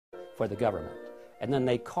for the government. And then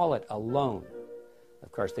they call it a loan.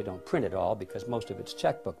 Of course, they don't print it all because most of it's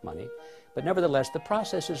checkbook money. But nevertheless, the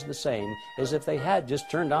process is the same as if they had just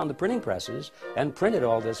turned on the printing presses and printed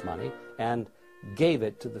all this money and gave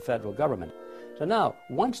it to the federal government. So now,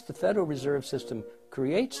 once the Federal Reserve System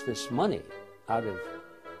creates this money out of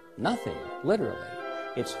nothing, literally,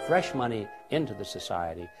 it's fresh money into the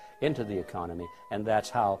society, into the economy, and that's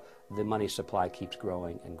how the money supply keeps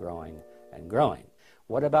growing and growing and growing.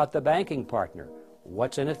 What about the banking partner?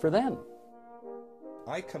 What's in it for them?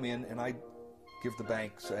 I come in and I give the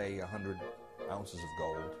bank, say, 100 ounces of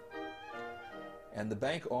gold, and the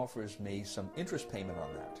bank offers me some interest payment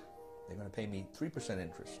on that. They're going to pay me 3%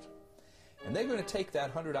 interest. And they're going to take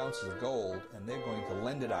that 100 ounces of gold and they're going to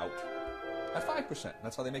lend it out at 5%.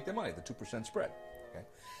 That's how they make their money, the 2% spread. Okay?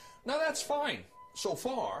 Now that's fine so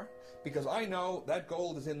far, because I know that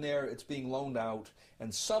gold is in there, it's being loaned out,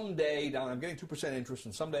 and someday I'm getting 2% interest,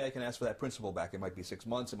 and someday I can ask for that principal back. It might be 6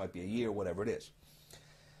 months, it might be a year, whatever it is.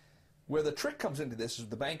 Where the trick comes into this is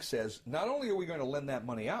the bank says, not only are we going to lend that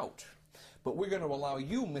money out, but we're going to allow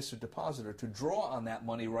you, Mr. Depositor, to draw on that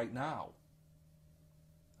money right now.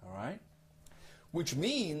 All right? Which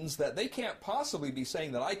means that they can't possibly be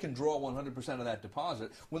saying that I can draw 100% of that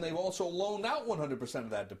deposit when they've also loaned out 100% of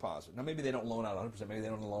that deposit. Now, maybe they don't loan out 100%, maybe they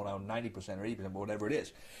don't loan out 90% or 80%, but whatever it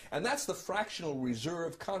is. And that's the fractional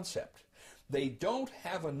reserve concept. They don't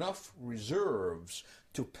have enough reserves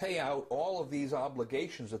to pay out all of these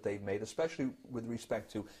obligations that they've made, especially with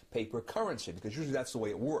respect to paper currency, because usually that's the way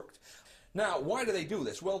it worked. Now, why do they do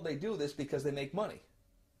this? Well, they do this because they make money.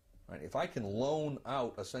 Right? If I can loan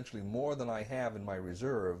out essentially more than I have in my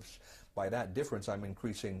reserves, by that difference I'm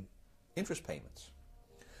increasing interest payments.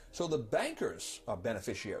 So the bankers are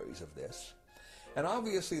beneficiaries of this, and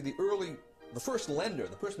obviously the first lender,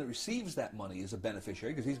 the person that receives that money, is a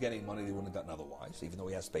beneficiary because he's getting money they wouldn't have gotten otherwise, even though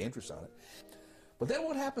he has to pay interest on it. But then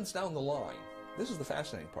what happens down the line, this is the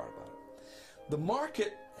fascinating part about it. The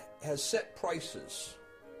market has set prices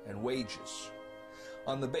and wages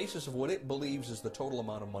on the basis of what it believes is the total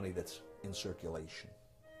amount of money that's in circulation.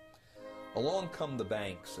 Along come the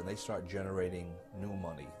banks and they start generating new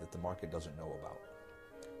money that the market doesn't know about.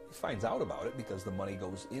 It finds out about it because the money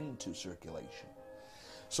goes into circulation.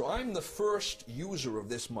 So I'm the first user of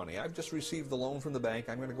this money. I've just received the loan from the bank.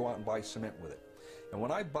 I'm going to go out and buy cement with it. And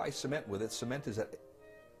when I buy cement with it, cement is at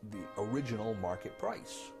the original market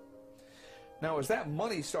price. Now, as that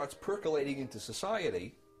money starts percolating into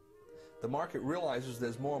society, the market realizes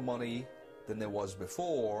there's more money than there was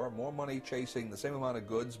before. More money chasing the same amount of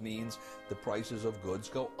goods means the prices of goods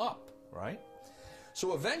go up, right?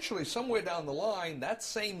 So eventually, somewhere down the line, that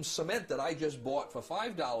same cement that I just bought for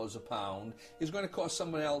 $5 a pound is going to cost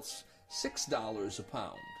someone else $6 a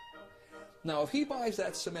pound. Now, if he buys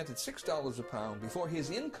that cement at $6 a pound before his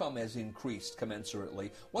income has increased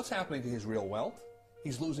commensurately, what's happening to his real wealth?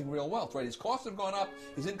 He's losing real wealth, right? His costs have gone up,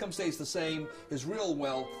 his income stays the same, his real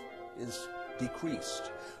wealth is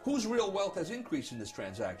decreased. Whose real wealth has increased in this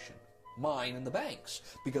transaction? Mine and the bank's,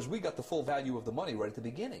 because we got the full value of the money right at the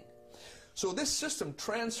beginning. So this system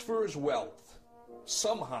transfers wealth.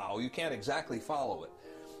 Somehow, you can't exactly follow it,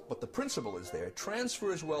 but the principle is there. It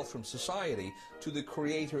transfers wealth from society to the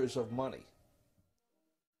creators of money.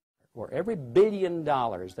 For every $1 billion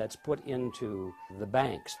that's put into the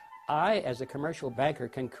banks, I, as a commercial banker,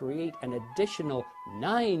 can create an additional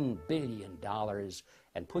 $9 billion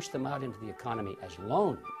and push them out into the economy as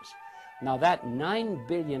loans. Now that $9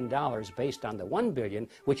 billion based on the $1 billion,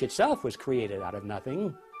 which itself was created out of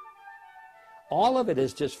nothing, all of it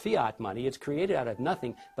is just fiat money. It's created out of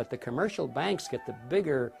nothing, but the commercial banks get the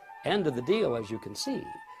bigger end of the deal, as you can see.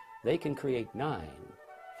 They can create 9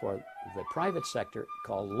 for the private sector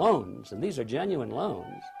called loans, and these are genuine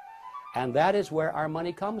loans, and that is where our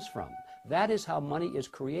money comes from. That is how money is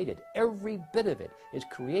created. Every bit of it is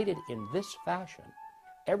created in this fashion.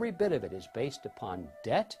 Every bit of it is based upon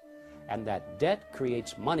debt, and that debt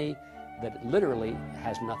creates money that literally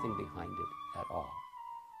has nothing behind it at all.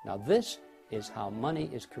 Now this is how money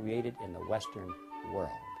is created in the Western world.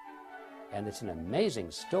 And it's an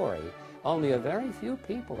amazing story. Only a very few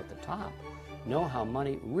people at the top know how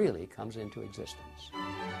money really comes into existence.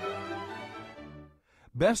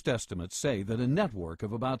 Best estimates say that a network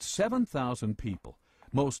of about 7,000 people,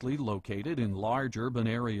 mostly located in large urban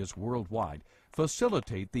areas worldwide,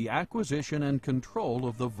 facilitate the acquisition and control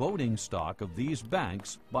of the voting stock of these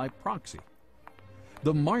banks by proxy.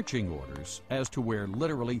 The marching orders as to where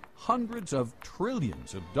literally hundreds of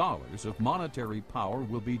trillions of dollars of monetary power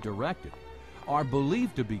will be directed are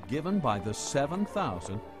believed to be given by the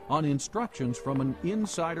 7,000 on instructions from an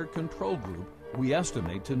insider control group we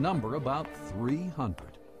estimate to number about 300.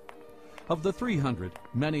 Of the 300,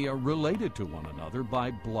 many are related to one another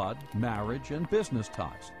by blood, marriage, and business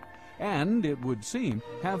ties, and, it would seem,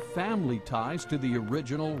 have family ties to the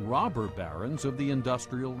original robber barons of the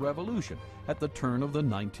Industrial Revolution at the turn of the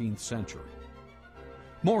 19th century.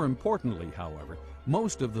 More importantly, however,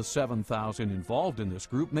 most of the 7,000 involved in this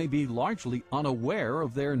group may be largely unaware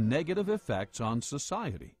of their negative effects on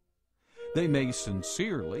society. They may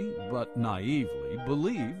sincerely, but naively,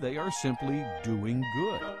 believe they are simply doing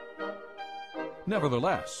good.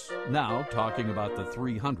 Nevertheless, now talking about the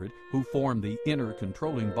 300 who form the inner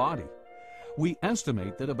controlling body, we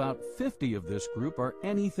estimate that about 50 of this group are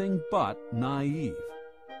anything but naive.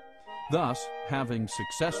 Thus, having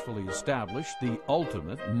successfully established the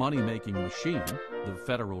ultimate money-making machine, the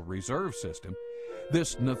Federal Reserve System,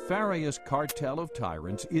 this nefarious cartel of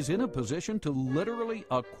tyrants is in a position to literally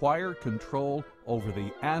acquire control over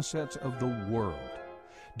the assets of the world,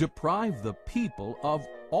 deprive the people of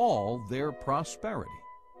all their prosperity,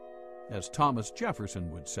 as Thomas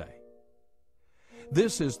Jefferson would say.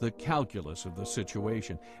 This is the calculus of the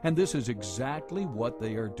situation, and this is exactly what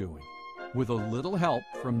they are doing, with a little help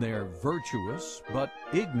from their virtuous but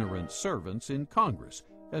ignorant servants in Congress,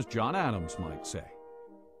 as John Adams might say.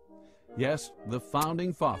 Yes, the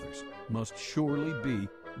Founding Fathers must surely be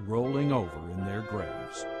rolling over in their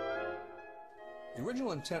graves. The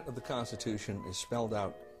original intent of the Constitution is spelled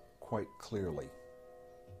out quite clearly,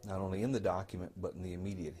 not only in the document, but in the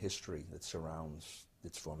immediate history that surrounds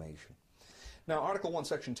its formation. Now, Article 1,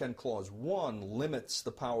 Section 10, Clause 1 limits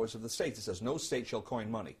the powers of the states. It says, no state shall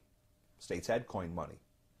coin money. States had coined money.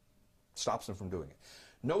 Stops them from doing it.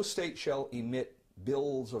 No state shall emit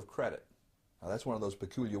bills of credit. Now, that's one of those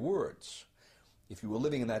peculiar words. If you were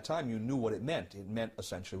living in that time, you knew what it meant. It meant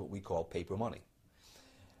essentially what we call paper money.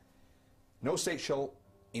 No state shall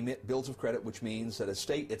emit bills of credit, which means that a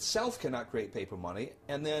state itself cannot create paper money,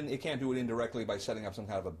 and then it can't do it indirectly by setting up some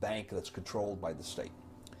kind of a bank that's controlled by the state.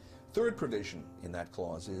 Third provision in that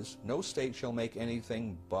clause is, no state shall make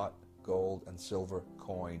anything but gold and silver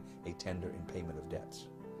coin a tender in payment of debts.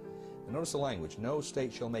 And notice the language, no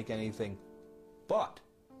state shall make anything but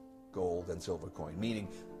gold and silver coin, meaning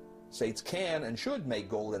states can and should make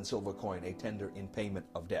gold and silver coin a tender in payment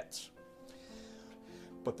of debts.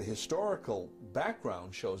 But the historical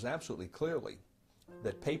background shows absolutely clearly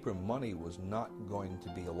that paper money was not going to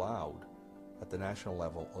be allowed at the national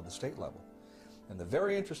level or the state level. And the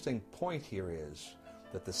very interesting point here is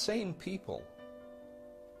that the same people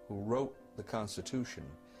who wrote the Constitution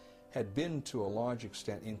had been, to a large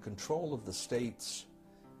extent, in control of the states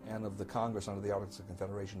and of the Congress under the Articles of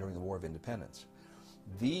Confederation during the War of Independence.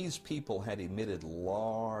 These people had emitted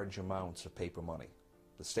large amounts of paper money.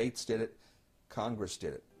 The states did it, Congress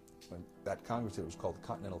did it. When that Congress did it, was called the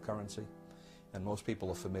Continental Currency, and most people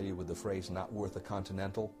are familiar with the phrase, not worth a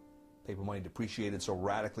continental. Paper money depreciated so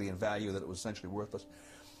radically in value that it was essentially worthless.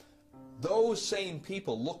 Those same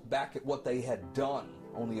people looked back at what they had done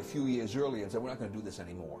only a few years earlier and said, we're not going to do this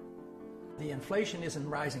anymore. The inflation isn't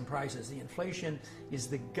rising prices. The inflation is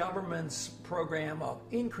the government's program of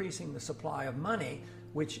increasing the supply of money,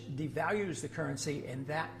 which devalues the currency, and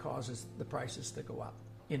that causes the prices to go up.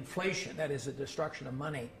 Inflation, that is the destruction of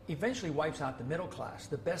money, eventually wipes out the middle class.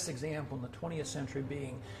 The best example in the 20th century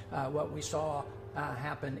being what we saw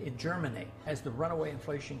happen in Germany. As the runaway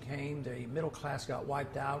inflation came, the middle class got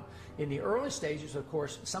wiped out. In the early stages, of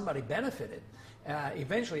course, somebody benefited.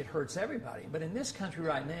 Eventually it hurts everybody. But in this country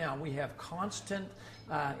right now, we have constant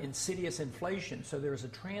insidious inflation. So there's a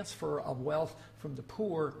transfer of wealth from the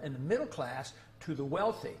poor and the middle class to the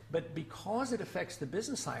wealthy. But because it affects the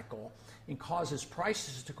business cycle and causes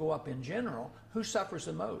prices to go up in general, who suffers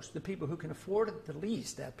the most? The people who can afford it the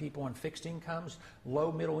least. That people on fixed incomes,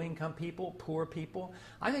 low middle income people, poor people.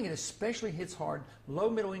 I think it especially hits hard low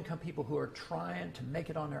middle income people who are trying to make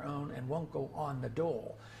it on their own and won't go on the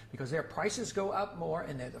dole, because their prices go up more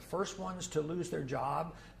and they're the first ones to lose their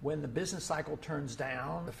job when the business cycle turns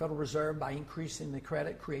down. The Federal Reserve, by increasing the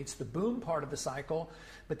credit, creates the boom part of the cycle,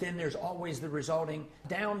 but then there's always the resulting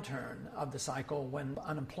downturn of the cycle when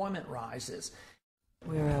unemployment rises.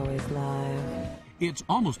 We're always live. It's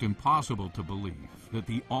almost impossible to believe that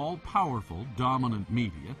the all-powerful dominant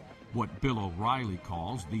media, what Bill O'Reilly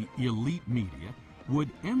calls the elite media, would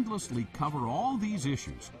endlessly cover all these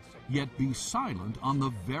issues, yet be silent on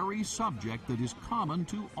the very subject that is common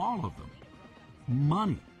to all of them: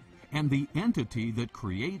 money, and the entity that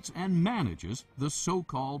creates and manages the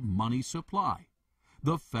so-called money supply,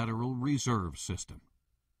 the Federal Reserve System.